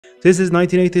This is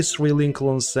 1983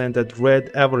 Lincoln Cent at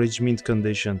red average mint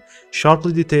condition,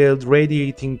 sharply detailed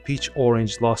radiating peach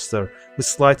orange luster with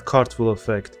slight cartwheel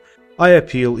effect. Eye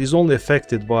appeal is only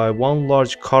affected by one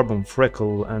large carbon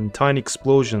freckle and tiny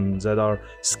explosions that are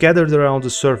scattered around the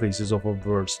surfaces of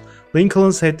obverse.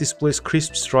 Lincoln's head displays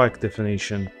crisp strike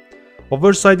definition.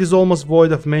 Oversight is almost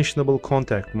void of mentionable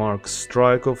contact marks.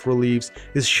 Strike of reliefs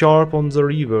is sharp on the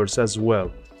reverse as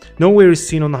well. No wear is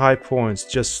seen on high points,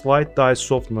 just slight die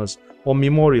softness on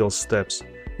memorial steps.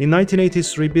 In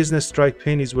 1983, business strike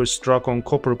pennies were struck on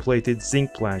copper-plated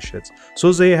zinc planchets,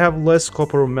 so they have less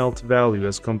copper melt value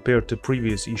as compared to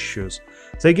previous issues.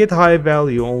 They get high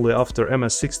value only after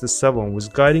MS67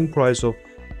 with guiding price of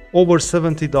over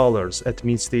 $70. At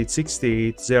mint state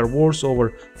 68, they are worth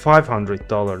over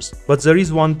 $500. But there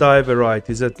is one die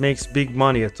variety that makes big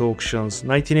money at auctions.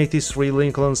 1983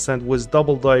 Lincoln Cent with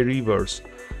double die reverse.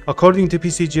 According to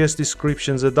PCGS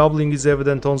descriptions, the doubling is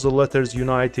evident on the letters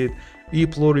United, E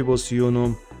pluribus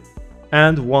unum,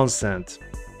 and 1 cent.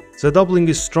 The doubling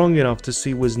is strong enough to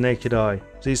see with naked eye.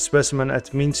 This specimen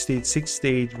at mint state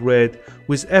 68 red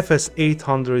with FS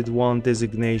 801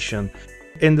 designation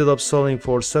ended up selling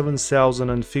for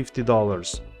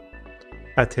 $7,050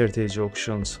 at Heritage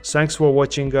Auctions. Thanks for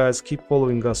watching guys, keep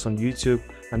following us on YouTube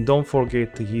and don't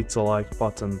forget to hit the like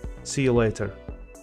button. See you later.